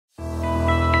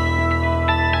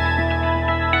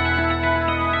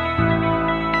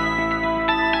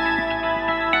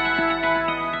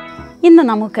ഇന്ന്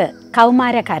നമുക്ക്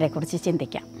കൗമാരക്കാരെക്കുറിച്ച്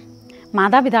ചിന്തിക്കാം.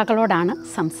 മാതാപിതാക്കളോടാണ്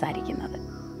സംസാരിക്കുന്നത്.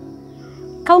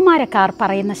 കൗമാരക്കാർ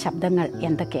പറയുന്ന ശബ്ദങ്ങൾ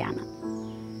എന്തൊക്കെയാണ്?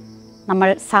 നമ്മൾ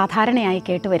സാധാരണയായി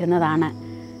കേട്ടുവരുന്നതാണ്,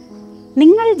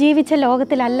 നിങ്ങൾ ജീവിച്ച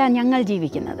ലോകത്തിലല്ല ഞങ്ങൾ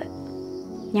ജീവിക്കുന്നത്.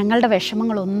 ഞങ്ങളുടെ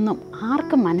വിഷമങ്ങളൊന്നും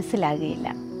ആർക്കും മനസ്സിലാകുകയില്ല.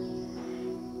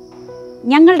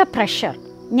 ഞങ്ങളുടെ പ്രഷർ,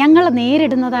 ഞങ്ങൾ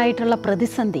നേരിടുന്നതായിട്ടുള്ള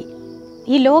പ്രതിസന്ധി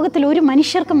ഈ ലോകത്തിൽ ഒരു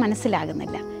മനുഷ്യർക്കും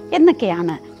മനസ്സിലാകുന്നില്ല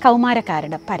എന്നൊക്കെയാണ്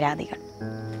കൗമാരക്കാരുടെ പരാതികൾ.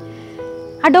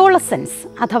 അഡോളസൻസ്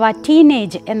അഥവാ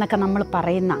ടീനേജ് എന്നൊക്കെ നമ്മൾ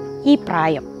പറയുന്ന ഈ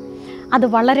പ്രായം, അത്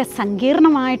വളരെ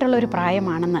സങ്കീർണമായിട്ടുള്ളൊരു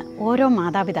പ്രായമാണെന്ന് ഓരോ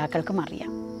മാതാപിതാക്കൾക്കും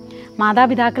അറിയാം.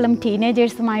 മാതാപിതാക്കളും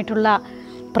ടീനേജേഴ്സുമായിട്ടുള്ള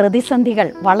പ്രതിസന്ധികൾ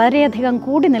വളരെയധികം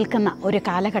കൂടി നിൽക്കുന്ന ഒരു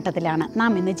കാലഘട്ടത്തിലാണ്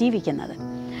നാം ഇന്ന് ജീവിക്കുന്നത്.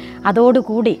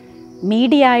 അതോടുകൂടി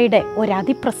മീഡിയയുടെ ഒരു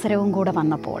അതിപ്രസരവും കൂടെ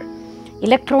വന്നപ്പോൾ,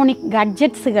 ഇലക്ട്രോണിക്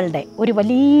ഗാഡ്ജറ്റ്സുകളുടെ ഒരു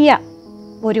വലിയ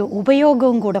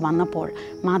ഉപയോഗവും കൂടെ വന്നപ്പോൾ,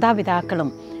 മാതാപിതാക്കളും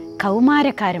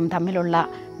കൗമാരക്കാരും തമ്മിലും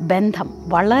ബന്ധം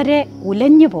വളരെ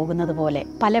ഉലഞ്ഞു പോകുന്നത് പോലെ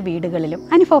പല വീടുകളിലും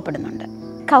അനുഭവപ്പെടുന്നുണ്ട്.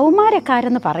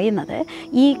 കൗമാരക്കാരെന്ന് പറയുന്നത്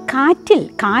ഈ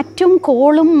കാറ്റും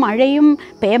കോളും മഴയും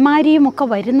പേമാരിയും ഒക്കെ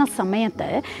വരുന്ന സമയത്ത്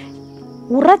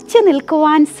ഉറച്ചു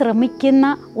നിൽക്കുവാൻ ശ്രമിക്കുന്ന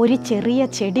ഒരു ചെറിയ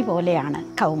ചെടി പോലെയാണ്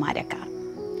കൗമാരക്കാർ.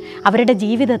 അവരുടെ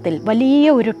ജീവിതത്തിൽ വലിയ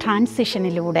ഒരു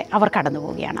ട്രാൻസിഷനിലൂടെ അവർ കടന്നു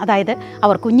പോവുകയാണ്. അതായത്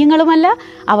അവർ കുഞ്ഞുങ്ങളുമല്ല,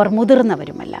 അവർ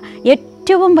മുതിർന്നവരുമല്ല.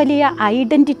 ഏറ്റവും വലിയ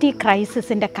ഐഡൻറ്റിറ്റി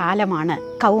ക്രൈസിസിൻ്റെ കാലമാണ്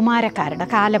കൗമാരക്കാരുടെ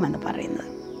കാലമെന്ന് പറയുന്നത്.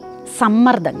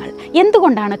 സമ്മർദ്ദങ്ങൾ.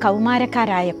 എന്തുകൊണ്ടാണ്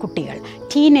കൗമാരക്കാരായ കുട്ടികൾ,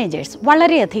 ടീനേജേഴ്സ്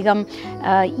വളരെയധികം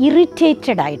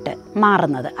ഇറിറ്റേറ്റഡായിട്ട്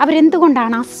മാറുന്നത്?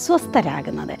 അവരെന്തുകൊണ്ടാണ്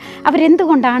അസ്വസ്ഥരാകുന്നത്?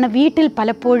 അവരെന്തുകൊണ്ടാണ് വീട്ടിൽ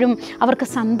പലപ്പോഴും അവർക്ക്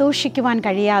സന്തോഷിക്കുവാൻ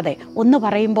കഴിയാതെ ഒന്ന്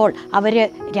പറയുമ്പോൾ അവർ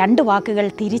രണ്ട് വാക്കുകൾ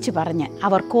തിരിച്ചു പറഞ്ഞ്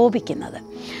അവർ കോപിക്കുന്നത്?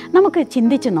 നമുക്ക്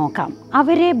ചിന്തിച്ചു നോക്കാം,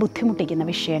 അവരെ ബുദ്ധിമുട്ടിക്കുന്ന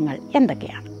വിഷയങ്ങൾ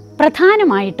എന്തൊക്കെയാണ്.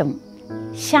 പ്രധാനമായിട്ടും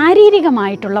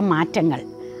ശാരീരികമായിട്ടുള്ള മാറ്റങ്ങൾ,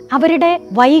 അവരുടെ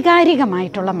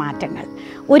വൈകാരികമായിട്ടുള്ള മാറ്റങ്ങൾ.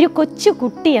 ഒരു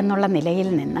കൊച്ചുകുട്ടി എന്നുള്ള നിലയിൽ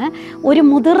നിന്ന് ഒരു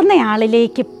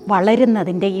മുതിർന്നയാളിലേക്ക്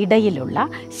വളരുന്നതിൻ്റെ ഇടയിലുള്ള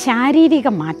ശാരീരിക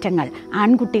മാറ്റങ്ങൾ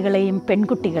ആൺകുട്ടികളെയും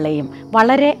പെൺകുട്ടികളെയും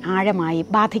വളരെ ആഴമായി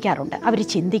ബാധിക്കാറുണ്ട്. അവർ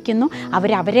ചിന്തിക്കുന്നു,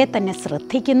 അവരെ തന്നെ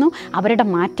ശ്രദ്ധിക്കുന്നു, അവരുടെ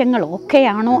മാറ്റങ്ങൾ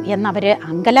ഓക്കെയാണോ എന്നവർ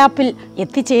അങ്കലാപ്പിൽ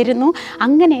എത്തിച്ചേരുന്നു.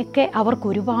 അങ്ങനെയൊക്കെ അവർക്ക്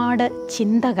ഒരുപാട്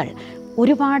ചിന്തകൾ,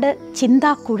 ഒരുപാട്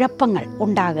ചിന്താക്കുഴപ്പങ്ങൾ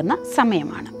ഉണ്ടാകുന്ന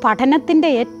സമയമാണ്.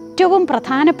 പഠനത്തിൻ്റെ ഏറ്റവും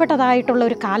പ്രധാനപ്പെട്ടതായിട്ടുള്ള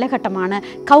ഒരു കാലഘട്ടമാണ്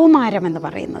കൗമാരം എന്ന്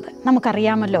പറയുന്നത്.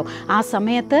 നമുക്കറിയാമല്ലോ, ആ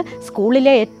സമയത്ത്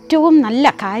സ്കൂളിലെ ഏറ്റവും നല്ല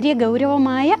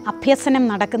കാര്യഗൗരവമായ അഭ്യസനം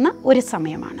നടക്കുന്ന ഒരു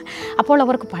സമയമാണ്. അപ്പോൾ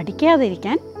അവർക്ക്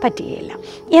പഠിക്കാതിരിക്കാൻ പറ്റുകയില്ല.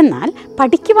 എന്നാൽ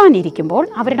പഠിക്കുവാനിരിക്കുമ്പോൾ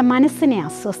അവരുടെ മനസ്സിനെ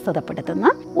അസ്വസ്ഥതപ്പെടുത്തുന്ന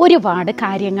ഒരുപാട്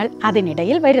കാര്യങ്ങൾ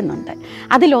അതിനിടയിൽ വരുന്നുണ്ട്.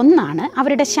 അതിലൊന്നാണ്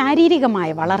അവരുടെ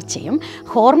ശാരീരികമായ വളർച്ചയും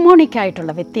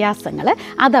ഹോർമോണിക്കായിട്ടുള്ള വ്യത്യാസങ്ങൾ.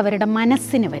 അതവരുടെ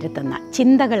മനസ്സിന് വരുത്തുന്ന,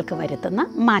 ചിന്തകൾക്ക് വരുത്തുന്ന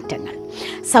മാറ്റങ്ങൾ.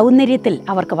 സൗന്ദര്യത്തിൽ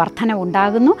അവർക്ക്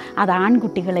വർധനവുണ്ടാകുന്നു. അത്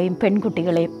ആൺകുട്ടികളെയും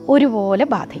പെൺകുട്ടികളെയും ഒരുപോലെ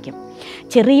ബാധിക്കും.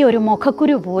 ചെറിയൊരു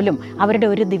മുഖക്കുരു പോലും അവരുടെ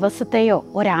ഒരു ദിവസത്തെയോ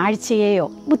ഒരാഴ്ചയെയോ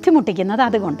ബുദ്ധിമുട്ടിക്കുന്നത്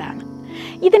അതുകൊണ്ടാണ്.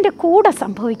 ഇതിൻ്റെ കൂടെ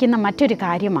സംഭവിക്കുന്ന മറ്റൊരു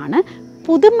കാര്യമാണ്,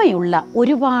 പുതുമയുള്ള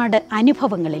ഒരുപാട്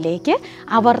അനുഭവങ്ങളിലേക്ക്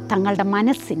അവർ തങ്ങളുടെ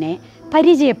മനസ്സിനെ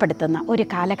പരിചയപ്പെടുത്തുന്ന ഒരു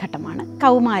കാലഘട്ടമാണ്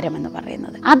കൗമാരമെന്ന്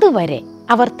പറയുന്നത്. അതുവരെ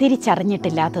അവർ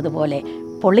തിരിച്ചറിഞ്ഞിട്ടില്ലാത്തതുപോലെ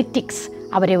പൊളിറ്റിക്സ്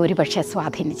അവരെ ഒരുപക്ഷെ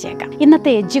സ്വാധീനിച്ചേക്കാം.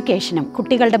 ഇന്നത്തെ എഡ്യൂക്കേഷനും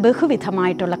കുട്ടികളുടെ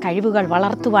ബഹുവിധമായിട്ടുള്ള കഴിവുകൾ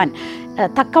വളർത്തുവാൻ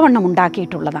തക്കവണ്ണം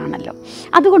ഉണ്ടാക്കിയിട്ടുള്ളതാണല്ലോ.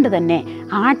 അതുകൊണ്ട് തന്നെ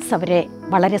ആർട്സ് അവരെ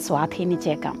വളരെ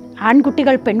സ്വാധീനിച്ചേക്കാം.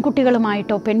 ആൺകുട്ടികൾ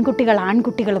പെൺകുട്ടികളുമായിട്ടോ പെൺകുട്ടികൾ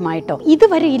ആൺകുട്ടികളുമായിട്ടോ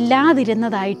ഇതുവരെ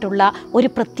ഇല്ലാതിരുന്നതായിട്ടുള്ള ഒരു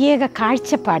പ്രത്യേക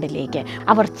കാഴ്ചപ്പാടിലേക്ക്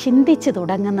അവർ ചിന്തിച്ചു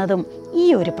തുടങ്ങുന്നതും ഈ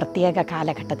ഒരു പ്രത്യേക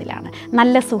കാലഘട്ടത്തിലാണ്.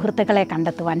 നല്ല സുഹൃത്തുക്കളെ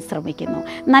കണ്ടെത്തുവാൻ ശ്രമിക്കുന്നു,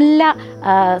 നല്ല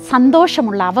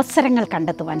സന്തോഷമുള്ള അവസരങ്ങൾ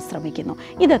കണ്ടെത്തുവാൻ ശ്രമിക്കുന്നു.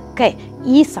 ഇതൊക്കെ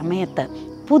ഈ സമയത്ത്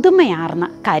പുതുമയാർന്ന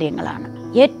കാര്യങ്ങളാണ്.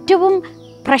 ഏറ്റവും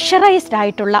പ്രഷറൈസ്ഡ്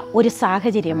ആയിട്ടുള്ള ഒരു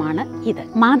സാഹചര്യമാണ് ഇത്.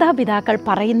 മാതാപിതാക്കൾ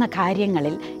പറയുന്ന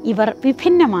കാര്യങ്ങളിൽ ഇവർ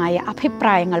വിഭിന്നമായ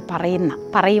അഭിപ്രായങ്ങൾ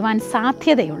പറയുവാൻ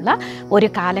സാധ്യതയുള്ള ഒരു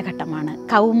കാലഘട്ടമാണ്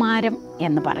കൗമാരം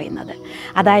എന്ന് പറയുന്നത്.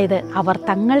 അതായത് അവർ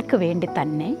തങ്ങൾക്ക് വേണ്ടി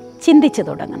തന്നെ ചിന്തിച്ചു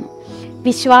തുടങ്ങുന്നു.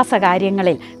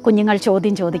 വിശ്വാസകാര്യങ്ങളിൽ കുഞ്ഞുങ്ങൾ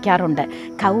ചോദ്യം ചോദിക്കാറുണ്ട്.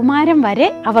 കൗമാരം വരെ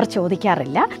അവർ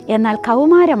ചോദിക്കാറില്ല. എന്നാൽ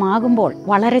കൗമാരമാകുമ്പോൾ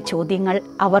വളരെ ചോദ്യങ്ങൾ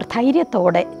അവർ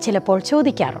ധൈര്യത്തോടെ ചിലപ്പോൾ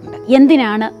ചോദിക്കാറുണ്ട്.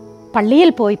 എന്തിനാണ് പള്ളിയിൽ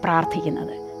പോയി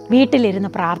പ്രാർത്ഥിക്കുന്നത്? വീട്ടിലിരുന്ന്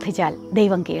പ്രാർത്ഥിച്ചാൽ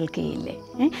ദൈവം കേൾക്കുകയില്ലേ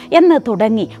എന്ന്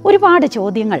തുടങ്ങി ഒരുപാട്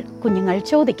ചോദ്യങ്ങൾ കുഞ്ഞുങ്ങൾ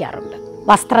ചോദിക്കാറുണ്ട്.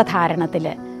 വസ്ത്രധാരണത്തിൽ,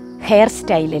 ഹെയർ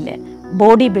സ്റ്റൈലിൽ,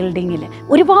 ബോഡി ബിൽഡിങ്ങിൽ,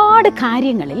 ഒരുപാട്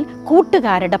കാര്യങ്ങളിൽ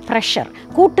കൂട്ടുകാരുടെ പ്രഷർ,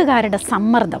 കൂട്ടുകാരുടെ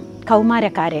സമ്മർദ്ദം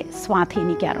കൗമാരക്കാരെ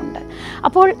സ്വാധീനിക്കാറുണ്ട്.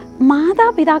 അപ്പോൾ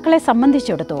മാതാപിതാക്കളെ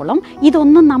സംബന്ധിച്ചിടത്തോളം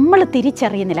ഇതൊന്നും നമ്മൾ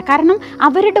തിരിച്ചറിയുന്നില്ല. കാരണം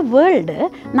അവരുടെ വേൾഡ്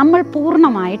നമ്മൾ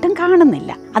പൂർണ്ണമായിട്ടും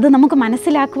കാണുന്നില്ല. അത് നമുക്ക്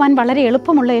മനസ്സിലാക്കുവാൻ വളരെ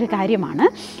എളുപ്പമുള്ള ഒരു കാര്യമാണ്.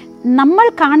 നമ്മൾ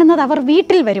കാണുന്നത് അവർ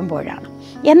വീട്ടിൽ വരുമ്പോഴാണ്.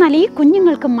 എന്നാൽ ഈ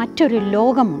കുഞ്ഞുങ്ങൾക്ക് മറ്റൊരു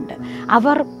ലോകമുണ്ട്.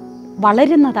 അവർ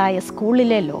വളരുന്നതായ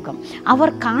സ്കൂളിലെ ലോകം, അവർ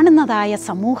കാണുന്നതായ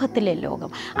സമൂഹത്തിലെ ലോകം,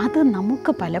 അത്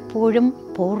നമുക്ക് പലപ്പോഴും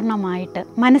പൂർണ്ണമായിട്ട്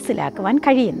മനസ്സിലാക്കുവാൻ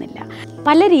കഴിയുന്നില്ല.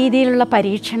 പല രീതിയിലുള്ള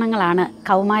പരീക്ഷണങ്ങളാണ്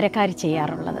കൗമാരക്കാർ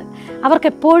ചെയ്യാറുള്ളത്.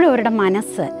 അവർക്കെപ്പോഴും അവരുടെ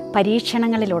മനസ്സ്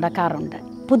പരീക്ഷണങ്ങളിൽ ഉടക്കാറുണ്ട്.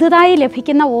 പുതുതായി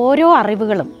ലഭിക്കുന്ന ഓരോ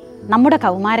അറിവുകളും നമ്മുടെ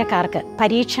കൗമാരക്കാർക്ക്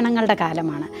പരീക്ഷണങ്ങളുടെ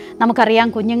കാലമാണ്. നമുക്കറിയാം,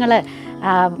 കുഞ്ഞുങ്ങൾ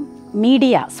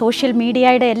സോഷ്യൽ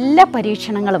മീഡിയയുടെ എല്ലാ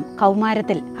പരീക്ഷണങ്ങളും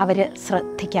കൗമാരത്തിൽ അവർ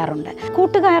ശ്രദ്ധിക്കാറുണ്ട്.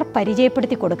 കൂട്ടുകാർ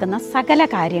പരിചയപ്പെടുത്തി കൊടുക്കുന്ന സകല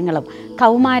കാര്യങ്ങളും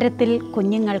കൗമാരത്തിൽ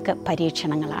കുഞ്ഞുങ്ങൾക്ക്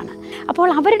പരീക്ഷണങ്ങളാണ്. അപ്പോൾ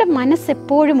അവരുടെ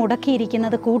മനസ്സെപ്പോഴും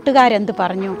മുടക്കിയിരിക്കുന്നത് കൂട്ടുകാരെന്ത്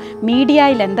പറഞ്ഞു,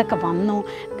 മീഡിയയിൽ എന്തൊക്കെ വന്നു,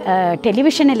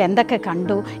 ടെലിവിഷനിൽ എന്തൊക്കെ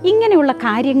കണ്ടു, ഇങ്ങനെയുള്ള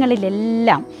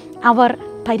കാര്യങ്ങളിലെല്ലാം അവർ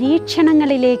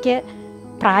പരീക്ഷണങ്ങളിലേക്ക്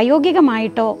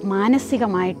പ്രായോഗികമായിട്ടോ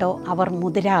മാനസികമായിട്ടോ അവർ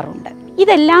മുതിരാറുണ്ട്.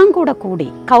 ഇതെല്ലാം കൂടി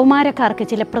കൗമാരക്കാർക്ക്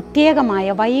ചില പ്രത്യേകമായ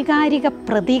വൈകാരിക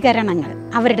പ്രതികരണങ്ങൾ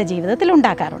അവരുടെ ജീവിതത്തിൽ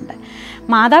ഉണ്ടാക്കാറുണ്ട്.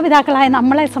 മാതാപിതാക്കളായ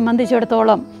നമ്മളെ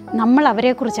സംബന്ധിച്ചിടത്തോളം നമ്മൾ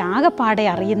അവരെക്കുറിച്ച് ആകെപ്പാടെ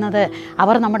അറിയുന്നത്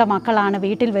അവർ നമ്മുടെ മക്കളാണ്,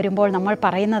 വീട്ടിൽ വരുമ്പോൾ നമ്മൾ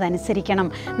പറയുന്നതനുസരിക്കണം,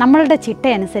 നമ്മളുടെ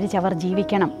ചിട്ടയനുസരിച്ച് അവർ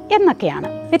ജീവിക്കണം എന്നൊക്കെയാണ്.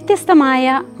 വ്യത്യസ്തമായ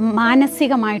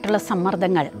മാനസികമായിട്ടുള്ള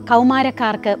സമ്മർദ്ദങ്ങൾ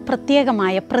കൗമാരക്കാർക്ക്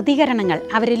പ്രത്യേകമായ പ്രതികരണങ്ങൾ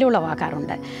അവരിൽ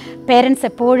ഉളവാക്കാറുണ്ട്. പേരൻസ്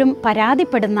എപ്പോഴും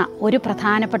പരാതിപ്പെടുന്ന ഒരു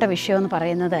പ്രധാനപ്പെട്ട വിഷയമെന്ന്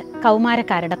പറയുന്നത്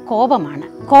കൗമാരക്കാരുടെ കോപമാണ്.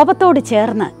 കോപത്തോട്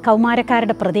ചേർന്ന്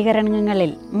കൗമാരക്കാരുടെ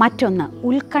പ്രതികരണങ്ങളിൽ മറ്റൊന്ന്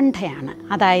ഉത്കണ്ഠയാണ്,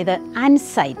 അതായത്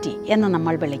ആൻസൈറ്റി എന്ന്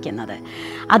നമ്മൾ വിളിക്കുന്നത്.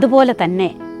 അതുപോലെ തന്നെ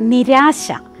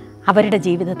നിരാശ അവരുടെ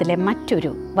ജീവിതത്തിലെ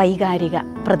മറ്റൊരു വൈകാരിക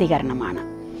പ്രതികരണമാണ്.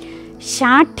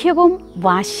 ശാഠ്യവും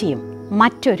വാശിയും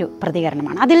മറ്റൊരു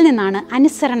പ്രതികരണമാണ്. അതിൽ നിന്നാണ്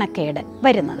അനുസരണക്കേട്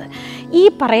വരുന്നത്. ഈ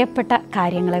പറയപ്പെട്ട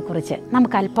കാര്യങ്ങളെക്കുറിച്ച്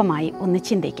നമുക്ക് അല്പമായി ഒന്ന്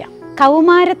ചിന്തിക്കാം.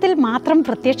 കൗമാരത്തിൽ മാത്രം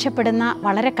പ്രത്യക്ഷപ്പെടുന്ന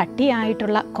വളരെ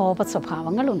കട്ടിയായിട്ടുള്ള കോപ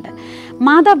സ്വഭാവങ്ങളുണ്ട്.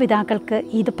 മാതാപിതാക്കൾക്ക്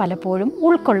ഇത് പലപ്പോഴും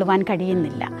ഉൾക്കൊള്ളുവാൻ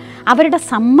കഴിയുന്നില്ല. അവരുടെ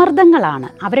സമ്മർദ്ദങ്ങളാണ്,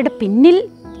 അവരുടെ പിന്നിൽ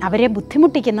അവരെ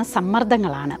ബുദ്ധിമുട്ടിക്കുന്ന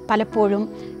സമ്മർദ്ദങ്ങളാണ് പലപ്പോഴും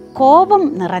കോപം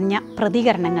നിറഞ്ഞ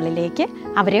പ്രതികരണങ്ങളിലേക്ക്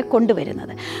അവരെ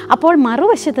കൊണ്ടുവരുന്നത്. അപ്പോൾ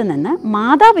മറുവശത്ത് നിന്ന്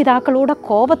മാതാപിതാക്കളോട്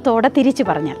കോപത്തോടെ തിരിച്ചു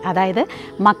പറഞ്ഞാൽ, അതായത്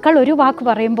മക്കൾ ഒരു വാക്ക്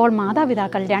പറയുമ്പോൾ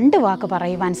മാതാപിതാക്കൾ 2 വാക്ക്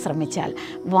പറയുവാൻ ശ്രമിച്ചാൽ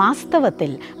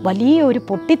വാസ്തവത്തിൽ വലിയൊരു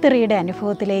പൊട്ടിത്തെറിയുടെ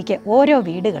അനുഭവത്തിലേക്ക് ഓരോ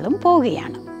വീടുകളും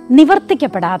പോവുകയാണ്.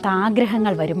 നിവർത്തിക്കപ്പെടാത്ത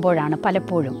ആഗ്രഹങ്ങൾ വരുമ്പോഴാണ്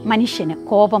പലപ്പോഴും മനുഷ്യന്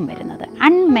കോപം വരുന്നത്.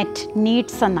 അൺമെറ്റ്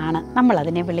നീഡ്സ് എന്നാണ്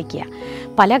നമ്മളതിനെ വിളിക്കുക.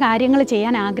 പല കാര്യങ്ങൾ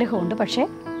ചെയ്യാൻ ആഗ്രഹമുണ്ട്, പക്ഷേ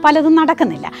പലതും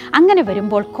നടക്കുന്നില്ല. അങ്ങനെ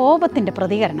വരുമ്പോൾ കോപത്തിൻ്റെ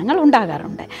പ്രതികരണങ്ങൾ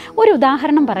ഉണ്ടാകാറുണ്ട്. ഒരു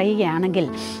ഉദാഹരണം പറയുകയാണെങ്കിൽ,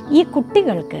 ഈ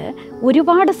കുട്ടികൾക്ക്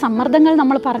ഒരുപാട് സമ്മർദ്ദങ്ങൾ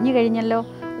നമ്മൾ പറഞ്ഞു കഴിഞ്ഞല്ലോ.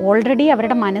 ഓൾറെഡി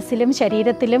അവരുടെ മനസ്സിലും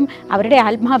ശരീരത്തിലും അവരുടെ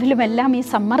ആത്മാവിലുമെല്ലാം ഈ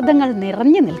സമ്മർദ്ദങ്ങൾ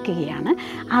നിറഞ്ഞു നിൽക്കുകയാണ്.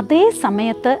 അതേ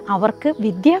സമയത്ത് അവർക്ക്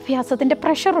വിദ്യാഭ്യാസത്തിൻ്റെ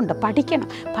പ്രഷറുണ്ട്.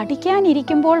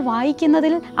 പഠിക്കാനിരിക്കുമ്പോൾ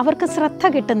വായിക്കുന്നതിൽ അവർക്ക് ശ്രദ്ധ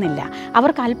കിട്ടുന്നില്ല,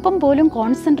 അവർക്ക് അല്പം പോലും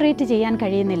കോൺസെൻട്രേറ്റ് ചെയ്യാൻ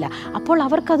കഴിയുന്നില്ല. അപ്പോൾ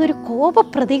അവർക്കതൊരു കോപ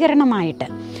പ്രതികരണമായിട്ട്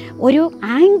ഒരു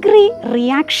ആംഗ്രി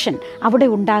റിയാക്ഷൻ അവിടെ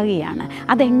ഉണ്ടാകുകയാണ്.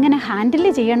 അതെങ്ങനെ ഹാൻഡിൽ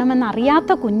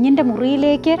ചെയ്യണമെന്നറിയാത്ത കുഞ്ഞിൻ്റെ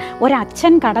മുറിയിലേക്ക്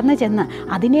ഒരച്ഛൻ കടന്നു ചെന്ന്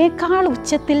അതിനേക്കാൾ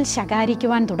ഉച്ചത്തിൽ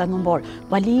ശകാരിക്കുവാൻ തുടങ്ങുമ്പോൾ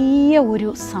വലിയ ഒരു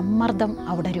സമ്മർദ്ദം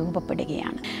അവിടെ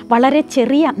രൂപപ്പെടുകയാണ്. വളരെ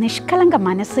ചെറിയ നിഷ്കളങ്ക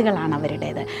മനസ്സുകളാണ്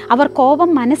അവരുടേത്. അവർ കോപം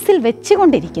മനസ്സിൽ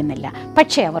വെച്ചുകൊണ്ടിരിക്കുന്നില്ല,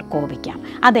 പക്ഷേ അവർ കോപിക്കാം.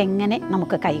 അതെങ്ങനെ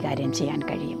നമുക്ക് കൈകാര്യം ചെയ്യാൻ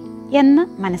കഴിയും എന്ന്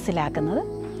മനസ്സിലാക്കുന്നത്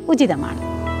ഉചിതമാണ്.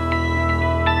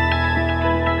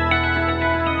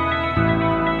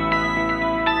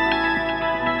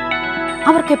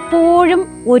 അവർക്കെപ്പോഴും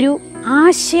ഒരു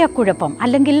ആശയക്കുഴപ്പം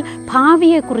അല്ലെങ്കിൽ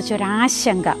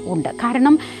ഭാവിയെക്കുറിച്ചൊരാശങ്ക ഉണ്ട്.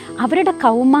 കാരണം അവരുടെ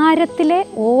കൗമാരത്തിലെ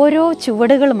ഓരോ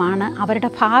ചുവടുകളുമാണ് അവരുടെ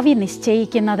ഭാവി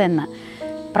നിശ്ചയിക്കുന്നതെന്ന്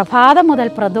പ്രഭാതം മുതൽ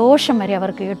പ്രദോഷം വരെ അവർ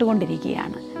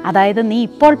കേട്ടുകൊണ്ടിരിക്കുകയാണ്. അതായത്, നീ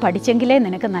ഇപ്പോൾ പഠിച്ചെങ്കിലേ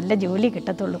നിനക്ക് നല്ല ജോലി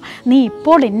കിട്ടത്തുള്ളൂ, നീ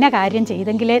ഇപ്പോൾ ഇന്ന കാര്യം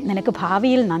ചെയ്തെങ്കിലേ നിനക്ക്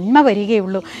ഭാവിയിൽ നന്മ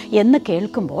വരികയുള്ളൂ എന്ന്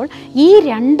കേൾക്കുമ്പോൾ ഈ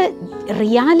 2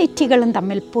 റിയാലിറ്റികളും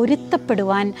തമ്മിൽ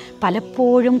പൊരുത്തപ്പെടുവാൻ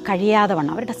പലപ്പോഴും കഴിയാതെ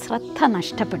വണ്ണം അവരുടെ ശ്രദ്ധ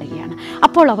നഷ്ടപ്പെടുകയാണ്.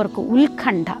 അപ്പോൾ അവർക്ക്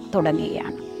ഉത്കണ്ഠ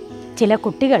തുടങ്ങുകയാണ്. ചില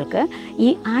കുട്ടികൾക്ക് ഈ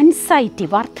ആൻസൈറ്റി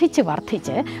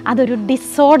വർദ്ധിച്ച് അതൊരു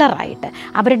ഡിസോർഡറായിട്ട്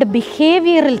അവരുടെ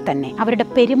ബിഹേവിയറിൽ തന്നെ, അവരുടെ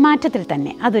പെരുമാറ്റത്തിൽ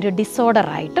തന്നെ അതൊരു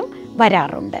ഡിസോർഡറായിട്ടും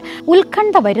വരാറുണ്ട്.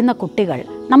 ഉത്കണ്ഠ വരുന്ന കുട്ടികൾ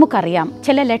നമുക്കറിയാം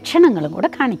ചില ലക്ഷണങ്ങളും കൂടെ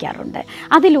കാണിക്കാറുണ്ട്.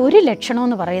 അതിലൊരു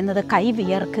ലക്ഷണമെന്ന് പറയുന്നത് കൈ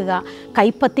വിയർക്കുക,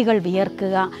 കൈപ്പത്തികൾ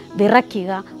വിയർക്കുക,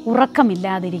 വിറയ്ക്കുക,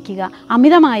 ഉറക്കമില്ലാതിരിക്കുക,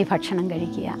 അമിതമായി ഭക്ഷണം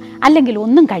കഴിക്കുക, അല്ലെങ്കിൽ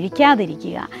ഒന്നും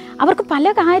കഴിക്കാതിരിക്കുക. അവർക്ക്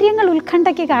പല കാര്യങ്ങൾ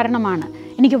ഉത്കണ്ഠയ്ക്ക് കാരണമാണ്.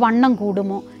 എനിക്ക് വണ്ണം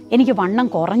കൂടുമോ, എനിക്ക് വണ്ണം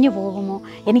കുറഞ്ഞു പോകുമോ,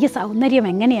 എനിക്ക് സൗന്ദര്യം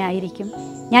എങ്ങനെയായിരിക്കും,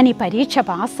 ഞാൻ ഈ പരീക്ഷ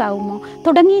പാസ്സാവുമോ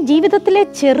തുടങ്ങി ജീവിതത്തിലെ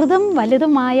ചെറുതും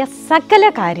വലുതുമായ സകല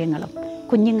കാര്യങ്ങളും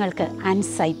കുഞ്ഞുങ്ങൾക്ക്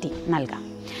ആൻസൈറ്റി നൽകാം.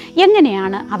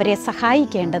 എങ്ങനെയാണ് അവരെ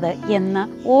സഹായിക്കേണ്ടത് എന്ന്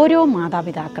ഓരോ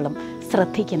മാതാപിതാക്കളും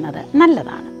ശ്രദ്ധിക്കുന്നത്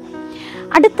നല്ലതാണ്.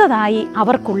 അടുത്തതായി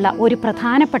അവർക്കുള്ള ഒരു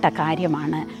പ്രധാനപ്പെട്ട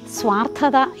കാര്യമാണ്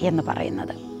സ്വാർത്ഥത എന്ന്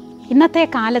പറയുന്നത്. ഇന്നത്തെ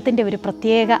കാലത്തിൻ്റെ ഒരു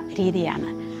പ്രത്യേക രീതിയാണ്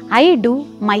I do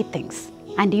my things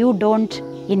and you don't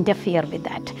interfere with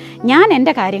that. ഞാൻ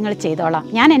എൻ്റെ കാര്യങ്ങൾ ചെയ്തോളാം,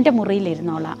 ഞാൻ എൻ്റെ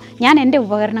മുറിയിലിരുന്നോളാം, ഞാൻ എൻ്റെ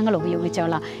ഉപകരണങ്ങൾ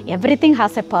ഉപയോഗിച്ചോളാം. Everything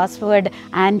has A password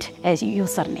and A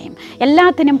user name.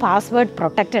 എല്ലാത്തിനും പാസ്വേഡ്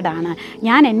പ്രൊട്ടക്റ്റഡ് ആണ്.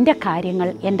 ഞാൻ എൻ്റെ കാര്യങ്ങൾ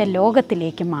എൻ്റെ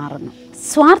ലോകത്തിലേക്ക് മാറുന്നു.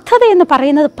 സ്വാർത്ഥത എന്ന്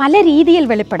പറയുന്നത് പല രീതിയിൽ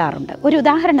വെളിപ്പെടാറുണ്ട്. ഒരു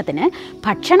ഉദാഹരണത്തിന്,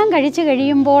 ഭക്ഷണം കഴിച്ചു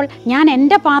കഴിയുമ്പോൾ ഞാൻ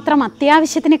എൻ്റെ പാത്രം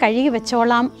അത്യാവശ്യത്തിന് കഴുകി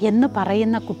വെച്ചോളാം എന്ന്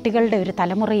പറയുന്ന കുട്ടികളുടെ ഒരു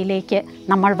തലമുറയിലേക്ക്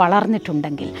നമ്മൾ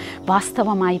വളർന്നിട്ടുണ്ടെങ്കിൽ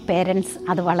വാസ്തവമായി പേരൻസ്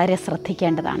അത് വളരെ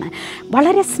ശ്രദ്ധിക്കേണ്ടതാണ്.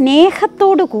 വളരെ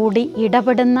സ്നേഹത്തോടു കൂടി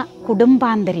ഇടപെടുന്ന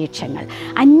കുടുംബാന്തരീക്ഷങ്ങൾ,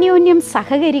 അന്യോന്യം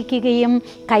സഹകരിക്കുകയും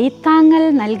കൈത്താങ്ങൽ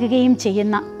നൽകുകയും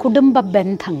ചെയ്യുന്ന കുടുംബ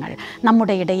ബന്ധങ്ങൾ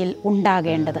നമ്മുടെ ഇടയിൽ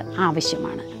ഉണ്ടാകേണ്ടത്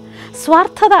ആവശ്യമാണ്.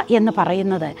 സ്വാർത്ഥത എന്ന്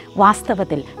പറയുന്നത്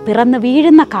വാസ്തവത്തിൽ പിറന്നു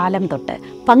വീഴുന്ന കാലം തൊട്ട്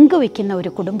പങ്കുവയ്ക്കുന്ന ഒരു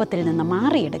കുടുംബത്തിൽ നിന്ന്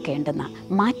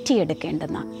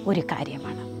മാറ്റിയെടുക്കേണ്ടുന്ന ഒരു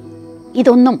കാര്യമാണ്.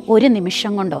 ഇതൊന്നും ഒരു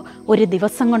നിമിഷം കൊണ്ടോ ഒരു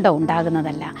ദിവസം കൊണ്ടോ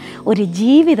ഉണ്ടാകുന്നതല്ല, ഒരു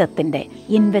ജീവിതത്തിൻ്റെ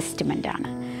ഇൻവെസ്റ്റ്മെൻറ്റാണ്.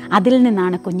 അതിൽ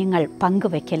നിന്നാണ് കുഞ്ഞുങ്ങൾ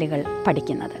പങ്കുവയ്ക്കലുകൾ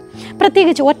പഠിക്കുന്നത്.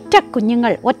 പ്രത്യേകിച്ച്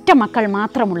ഒറ്റ മക്കൾ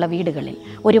മാത്രമുള്ള വീടുകളിൽ,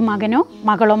 ഒരു മകനോ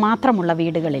മകളോ മാത്രമുള്ള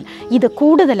വീടുകളിൽ ഇത്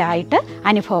കൂടുതലായിട്ട്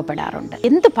അനുഭവപ്പെടാറുണ്ട്.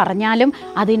 എന്ത് പറഞ്ഞാലും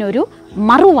അതിനൊരു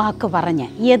മറുവാക്ക് പറഞ്ഞ്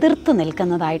എതിർത്ത്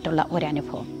നിൽക്കുന്നതായിട്ടുള്ള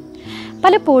ഒരനുഭവം.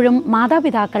 പലപ്പോഴും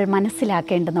മാതാപിതാക്കൾ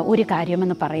മനസ്സിലാക്കേണ്ടുന്ന ഒരു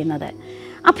കാര്യമെന്ന് പറയുന്നത്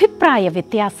അഭിപ്രായ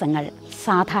വ്യത്യാസങ്ങൾ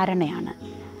സാധാരണയാണ്.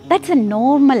 That's A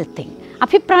normal thing.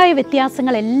 അഭിപ്രായ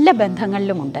വ്യത്യാസങ്ങൾ എല്ലാ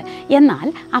ബന്ധങ്ങളിലുമുണ്ട്. എന്നാൽ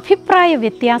അഭിപ്രായ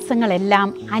വ്യത്യാസങ്ങളെല്ലാം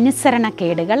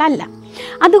അനുസരണക്കേടുകളല്ല.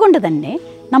 അതുകൊണ്ട് തന്നെ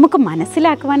നമുക്ക്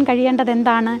മനസ്സിലാക്കുവാൻ കഴിയേണ്ടത്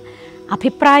എന്താണ്?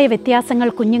 അഭിപ്രായ വ്യത്യാസങ്ങൾ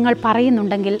കുഞ്ഞുങ്ങൾ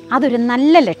പറയുന്നുണ്ടെങ്കിൽ അതൊരു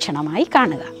നല്ല ലക്ഷണമായി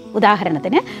കാണുക.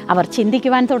 ഉദാഹരണത്തിന്, അവർ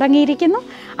ചിന്തിക്കുവാൻ തുടങ്ങിയിരിക്കുന്നു,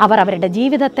 അവർ അവരുടെ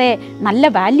ജീവിതത്തെ നല്ല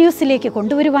വാല്യൂസിലേക്ക്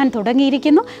കൊണ്ടുവരുവാൻ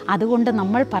തുടങ്ങിയിരിക്കുന്നു. അതുകൊണ്ട്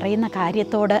നമ്മൾ പറയുന്ന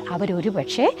കാര്യത്തോട് അവരൊരു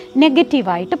പക്ഷേ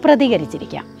നെഗറ്റീവായിട്ട്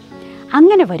പ്രതികരിച്ചിരിക്കാം.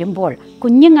 അങ്ങനെ വരുമ്പോൾ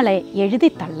കുഞ്ഞുങ്ങളെ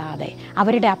എഴുതിത്തള്ളാതെ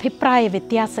അവരുടെ അഭിപ്രായ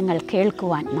വ്യത്യാസങ്ങൾ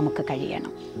കേൾക്കുവാൻ നമുക്ക്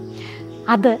കഴിയണം.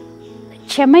 അത്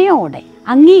ക്ഷമയോടെ,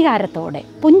 അംഗീകാരത്തോടെ,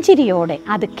 പുഞ്ചിരിയോടെ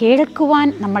അത് കേൾക്കുവാൻ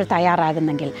നമ്മൾ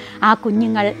തയ്യാറാകുന്നെങ്കിൽ ആ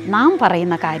കുഞ്ഞുങ്ങൾ നാം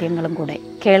പറയുന്ന കാര്യങ്ങളും കൂടെ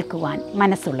കേൾക്കുവാൻ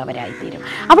മനസ്സുള്ളവരായിത്തീരും.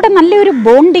 അവിടെ നല്ലൊരു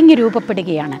ബോണ്ടിങ്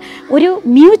രൂപപ്പെടുകയാണ്. ഒരു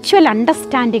മ്യൂച്വൽ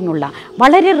അണ്ടർസ്റ്റാൻഡിംഗ് ഉള്ള,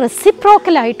 വളരെ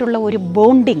റെസിപ്രോക്കലായിട്ടുള്ള ഒരു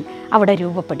ബോണ്ടിങ് അവിടെ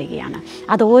രൂപപ്പെടുകയാണ്.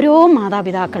 അത് ഓരോ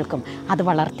മാതാപിതാക്കൾക്കും അത്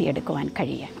വളർത്തിയെടുക്കുവാൻ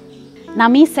കഴിയണം.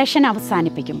 നാം ഈ സെഷൻ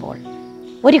അവസാനിപ്പിക്കുമ്പോൾ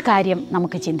ഒരു കാര്യം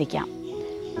നമുക്ക് ചിന്തിക്കാം.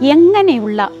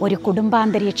 എങ്ങനെയുള്ള ഒരു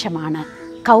കുടുംബാന്തരീക്ഷമാണ്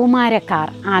കൗമാരക്കാർ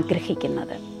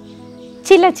ആഗ്രഹിക്കുന്നത്?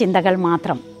 ചില ചിന്തകൾ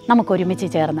മാത്രം നമുക്കൊരുമിച്ച്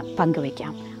ചേർന്ന്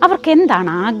പങ്കുവയ്ക്കാം. അവർക്ക്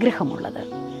എന്താണ് ആഗ്രഹമുള്ളത്?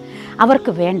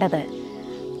 അവർക്ക് വേണ്ടത്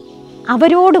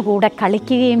അവരോടുകൂടെ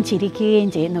കളിക്കുകയും ചിരിക്കുകയും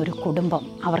ചെയ്യുന്ന ഒരു കുടുംബം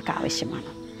അവർക്ക് ആവശ്യമാണ്.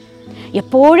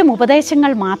 എപ്പോഴും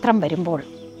ഉപദേശങ്ങൾ മാത്രം വരുമ്പോൾ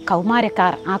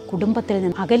കൗമാരക്കാർ ആ കുടുംബത്തിൽ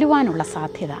നിന്ന് അകലുവാനുള്ള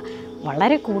സാധ്യത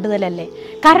വളരെ കൂടുതലല്ലേ?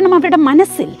 കാരണം അവരുടെ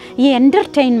മനസ്സിൽ ഈ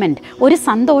എൻ്റർടൈൻമെൻറ്റ്, ഒരു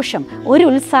സന്തോഷം, ഒരു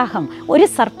ഉത്സാഹം, ഒരു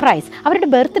സർപ്രൈസ്, അവരുടെ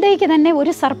ബർത്ത്ഡേക്ക് തന്നെ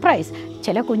ഒരു സർപ്രൈസ്.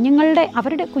 ചില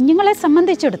അവരുടെ കുഞ്ഞുങ്ങളെ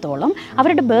സംബന്ധിച്ചിടത്തോളം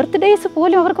അവരുടെ ബർത്ത്ഡേയ്സ്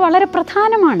പോലും അവർക്ക് വളരെ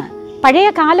പ്രധാനമാണ്. പഴയ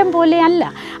കാലം പോലെയല്ല.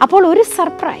 അപ്പോൾ ഒരു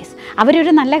സർപ്രൈസ്,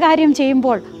 അവരൊരു നല്ല കാര്യം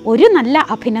ചെയ്യുമ്പോൾ ഒരു നല്ല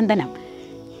അഭിനന്ദനം,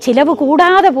 ചിലവ്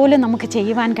കൂടാതെ പോലും നമുക്ക്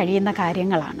ചെയ്യുവാൻ കഴിയുന്ന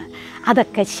കാര്യങ്ങളാണ്.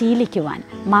 അതൊക്കെ ശീലിക്കുവാൻ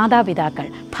മാതാപിതാക്കൾ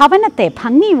ഭവനത്തെ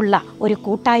ഭംഗിയുള്ള ഒരു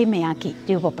കൂട്ടായ്മയാക്കി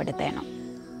രൂപപ്പെടുത്തണം.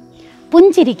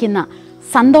 പുഞ്ചിരിക്കുന്ന,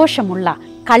 സന്തോഷമുള്ള,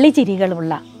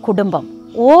 കളിചിരികളുള്ള കുടുംബം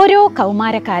ഓരോ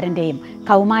കൗമാരക്കാരൻ്റെയും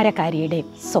കൗമാരക്കാരിയുടെയും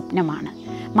സ്വപ്നമാണ്.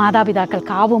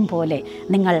 മാതാപിതാക്കൾക്കാവും പോലെ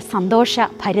നിങ്ങൾ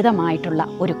സന്തോഷഭരിതമായിട്ടുള്ള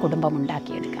ഒരു കുടുംബം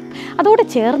ഉണ്ടാക്കിയെടുക്കാം. അതോട്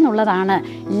ചേർന്നുള്ളതാണ്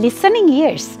ലിസണിങ്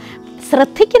ഇയേഴ്സ്.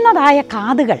 ശ്രദ്ധിക്കുന്നതായ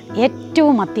കാതുകൾ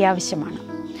ഏറ്റവും അത്യാവശ്യമാണ്.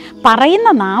 പറയുന്ന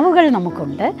നാവുകൾ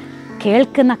നമുക്കുണ്ട്,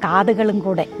 കേൾക്കുന്ന കാതുകളും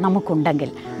കൂടെ നമുക്കുണ്ടെങ്കിൽ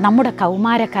നമ്മുടെ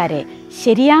കൗമാരക്കാരെ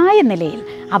ശരിയായ നിലയിൽ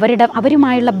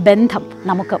അവരുമായുള്ള ബന്ധം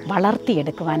നമുക്ക്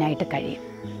വളർത്തിയെടുക്കുവാനായിട്ട് കഴിയും.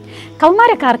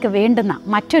 കൗമാരക്കാർക്ക് വേണ്ടുന്ന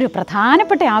മറ്റൊരു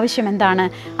പ്രധാനപ്പെട്ട ആവശ്യം എന്താണ്?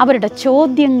 അവരുടെ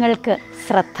ചോദ്യങ്ങൾക്ക്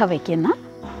ശ്രദ്ധ വയ്ക്കുന്ന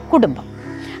കുടുംബം.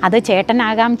 അത്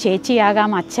ചേട്ടനാകാം,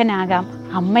 ചേച്ചിയാകാം, അച്ഛനാകാം,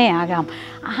 അമ്മയാകാം,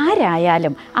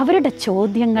 ആരായാലും അവരുടെ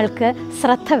ചോദ്യങ്ങൾക്ക്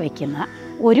ശ്രദ്ധ വയ്ക്കുന്ന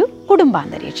ഒരു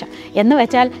കുടുംബാന്തരീക്ഷം. എന്ന്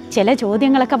വെച്ചാൽ ചില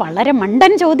ചോദ്യങ്ങളൊക്കെ വളരെ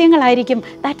മണ്ടൻ ചോദ്യങ്ങളായിരിക്കും.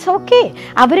 That's okay.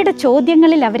 അവരുടെ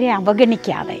ചോദ്യങ്ങളിൽ അവരെ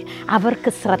അവഗണിക്കാതെ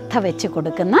അവർക്ക് ശ്രദ്ധ വെച്ച്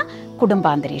കൊടുക്കുന്ന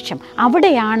കുടുംബാന്തരീക്ഷം.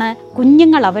 അവിടെയാണ്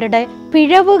കുഞ്ഞുങ്ങൾ അവരുടെ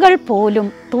പിഴവുകൾ പോലും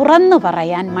തുറന്നു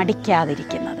പറയാൻ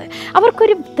മടിക്കാതിരിക്കുന്നത്.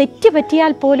 അവർക്കൊരു തെറ്റ്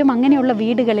പറ്റിയാൽ പോലും അങ്ങനെയുള്ള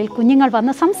വീടുകളിൽ കുഞ്ഞുങ്ങൾ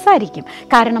വന്ന് സംസാരിക്കും.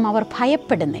 കാരണം അവർ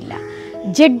ഭയപ്പെടുന്നില്ല.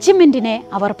 ജഡ്ജ്മെൻറ്റിനെ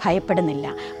അവർ ഭയപ്പെടുന്നില്ല.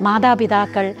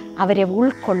 മാതാപിതാക്കൾ അവരെ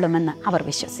ഉൾക്കൊള്ളുമെന്ന് അവർ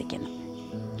വിശ്വസിക്കുന്നു.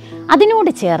 അതിനോട്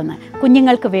ചേർന്ന്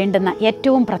കുഞ്ഞുങ്ങൾക്ക് വേണ്ടുന്ന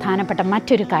ഏറ്റവും പ്രധാനപ്പെട്ട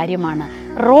മറ്റൊരു കാര്യമാണ്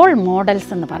റോൾ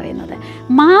മോഡൽസ് എന്ന് പറയുന്നത്.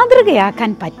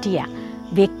 മാതൃകയാക്കാൻ പറ്റിയ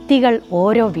വ്യക്തികൾ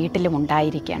ഓരോ വീട്ടിലും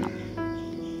ഉണ്ടായിരിക്കണം.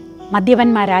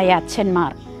 മദ്യപന്മാരായ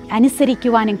അച്ഛന്മാർ,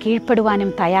 അനുസരിക്കുവാനും കീഴ്പ്പെടുവാനും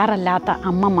തയ്യാറല്ലാത്ത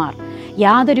അമ്മമാർ,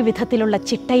 യാതൊരു വിധത്തിലുള്ള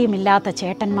ചിട്ടയുമില്ലാത്ത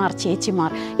ചേട്ടന്മാർ,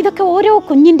 ചേച്ചിമാർ, ഇതൊക്കെ ഓരോ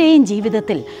കുഞ്ഞിൻ്റെയും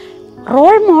ജീവിതത്തിൽ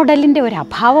റോൾ മോഡലിൻ്റെ ഒരു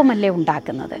അഭാവമല്ലേ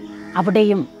ഉണ്ടാക്കുന്നത്.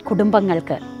 അവിടെയും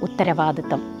കുടുംബങ്ങൾക്ക്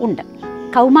ഉത്തരവാദിത്വം ഉണ്ട്.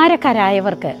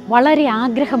 കൗമാരക്കാരായവർക്ക് വളരെ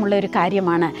ആഗ്രഹമുള്ള ഒരു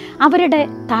കാര്യമാണ് അവരുടെ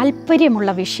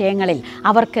താല്പര്യമുള്ള വിഷയങ്ങളിൽ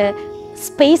അവർക്ക്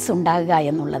സ്പേസ് ഉണ്ടാകുക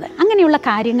എന്നുള്ളത്. അങ്ങനെയുള്ള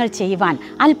കാര്യങ്ങൾ ചെയ്യുവാൻ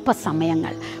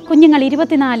അല്പസമയങ്ങൾ, കുഞ്ഞുങ്ങൾ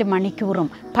 24 മണിക്കൂറും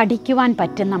പഠിക്കുവാൻ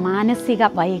പറ്റുന്ന മാനസിക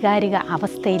വൈകാരിക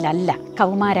അവസ്ഥയിലല്ല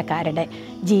കൗമാരക്കാരുടെ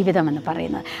ജീവിതമെന്ന്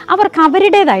പറയുന്നത്. അവർക്ക്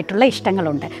അവരുടേതായിട്ടുള്ള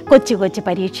ഇഷ്ടങ്ങളുണ്ട്. കൊച്ചു കൊച്ചു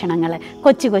പരീക്ഷണങ്ങൾ,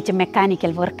 കൊച്ചു കൊച്ചു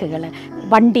മെക്കാനിക്കൽ വർക്കുകൾ,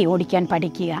 വണ്ടി ഓടിക്കാൻ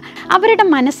പഠിക്കുക, അവരുടെ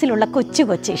മനസ്സിലുള്ള കൊച്ചു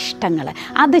കൊച്ചു ഇഷ്ടങ്ങൾ,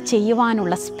 അത്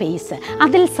ചെയ്യുവാനുള്ള സ്പേസ്,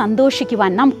 അതിൽ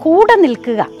സന്തോഷിക്കുവാൻ നാം കൂടെ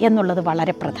നിൽക്കുക എന്നുള്ളത്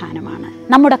വളരെ പ്രധാനമാണ്.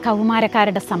 നമ്മുടെ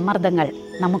കൗമാരക്കാരുടെ സമ്മർദ്ദങ്ങൾ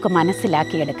നമുക്ക്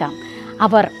മനസ്സിലാക്കിയെടുക്കാം.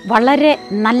 അവർ വളരെ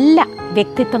നല്ല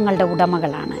വ്യക്തിത്വങ്ങളുടെ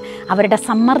ഉടമകളാണ്. അവരുടെ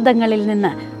സമ്മർദ്ദങ്ങളിൽ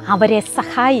നിന്ന് അവരെ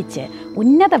സഹായിച്ച്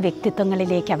ഉന്നത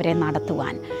വ്യക്തിത്വങ്ങളിലേക്ക് അവരെ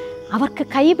നടത്തുവാൻ, അവർക്ക്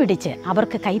കൈപിടിച്ച്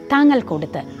അവർക്ക് കൈത്താങ്ങൽ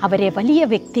കൊടുത്ത് അവരെ വലിയ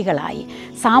വ്യക്തികളായി,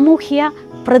 സാമൂഹ്യ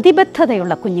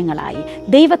പ്രതിബദ്ധതയുള്ള കുഞ്ഞുങ്ങളായി,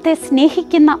 ദൈവത്തെ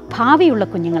സ്നേഹിക്കുന്ന ഭാവിയുള്ള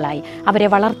കുഞ്ഞുങ്ങളായി അവരെ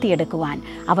വളർത്തിയെടുക്കുവാൻ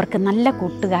അവർക്ക് നല്ല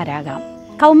കൂട്ടുകാരാകാം.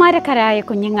 കൗമാരക്കാരായ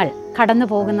കുഞ്ഞുങ്ങൾ കടന്നു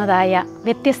പോകുന്നതായ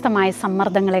വ്യത്യസ്തമായ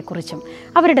സമ്മർദ്ദങ്ങളെക്കുറിച്ചും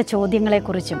അവരുടെ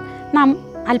ചോദ്യങ്ങളെക്കുറിച്ചും നാം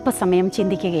അല്പസമയം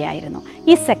ചിന്തിക്കുകയായിരുന്നു.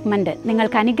 ഈ സെഗ്മെൻറ്റ്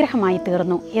നിങ്ങൾക്ക് അനുഗ്രഹമായി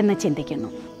തീർന്നു എന്ന് ചിന്തിക്കുന്നു.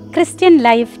 Christian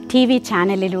live TV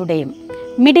ചാനലിലൂടെയും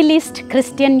middle east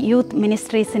Christian youth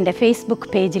മിനിസ്ട്രീസിൻ്റെ Facebook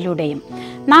പേജിലൂടെയും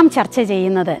നാം ചർച്ച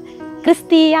ചെയ്യുന്നത്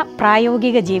ക്രിസ്തീയ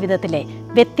പ്രായോഗിക ജീവിതത്തിലെ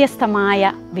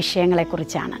വ്യത്യസ്തമായ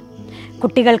വിഷയങ്ങളെക്കുറിച്ചാണ്.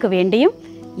 കുട്ടികൾക്ക് വേണ്ടിയും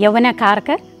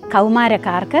യൗവനക്കാർക്ക്,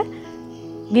 കൗമാരക്കാർക്ക്,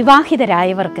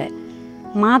 വിവാഹിതരായവർക്ക്,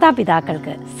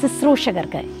 മാതാപിതാക്കൾക്ക്,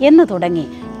 ശുശ്രൂഷകർക്ക് എന്ന് തുടങ്ങി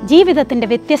ജീവിതത്തിൻ്റെ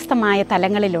വ്യത്യസ്തമായ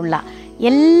തലങ്ങളിലുള്ള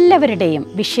എല്ലാവരുടെയും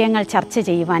വിഷയങ്ങൾ ചർച്ച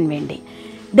ചെയ്യുവാൻ വേണ്ടി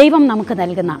ദൈവം നമുക്ക്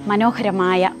നൽകുന്ന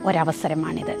മനോഹരമായ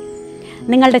ഒരവസരമാണിത്.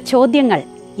 നിങ്ങളുടെ ചോദ്യങ്ങൾ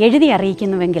എഴുതി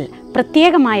അറിയിക്കുന്നുവെങ്കിൽ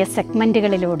പ്രത്യേകമായ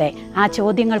സെഗ്മെൻറ്റുകളിലൂടെ ആ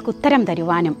ചോദ്യങ്ങൾക്ക് ഉത്തരം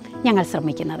തരുവാനും ഞങ്ങൾ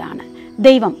ശ്രമിക്കുന്നതാണ്.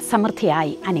 ദൈവം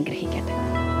സമൃദ്ധിയായി അനുഗ്രഹിക്കട്ടെ.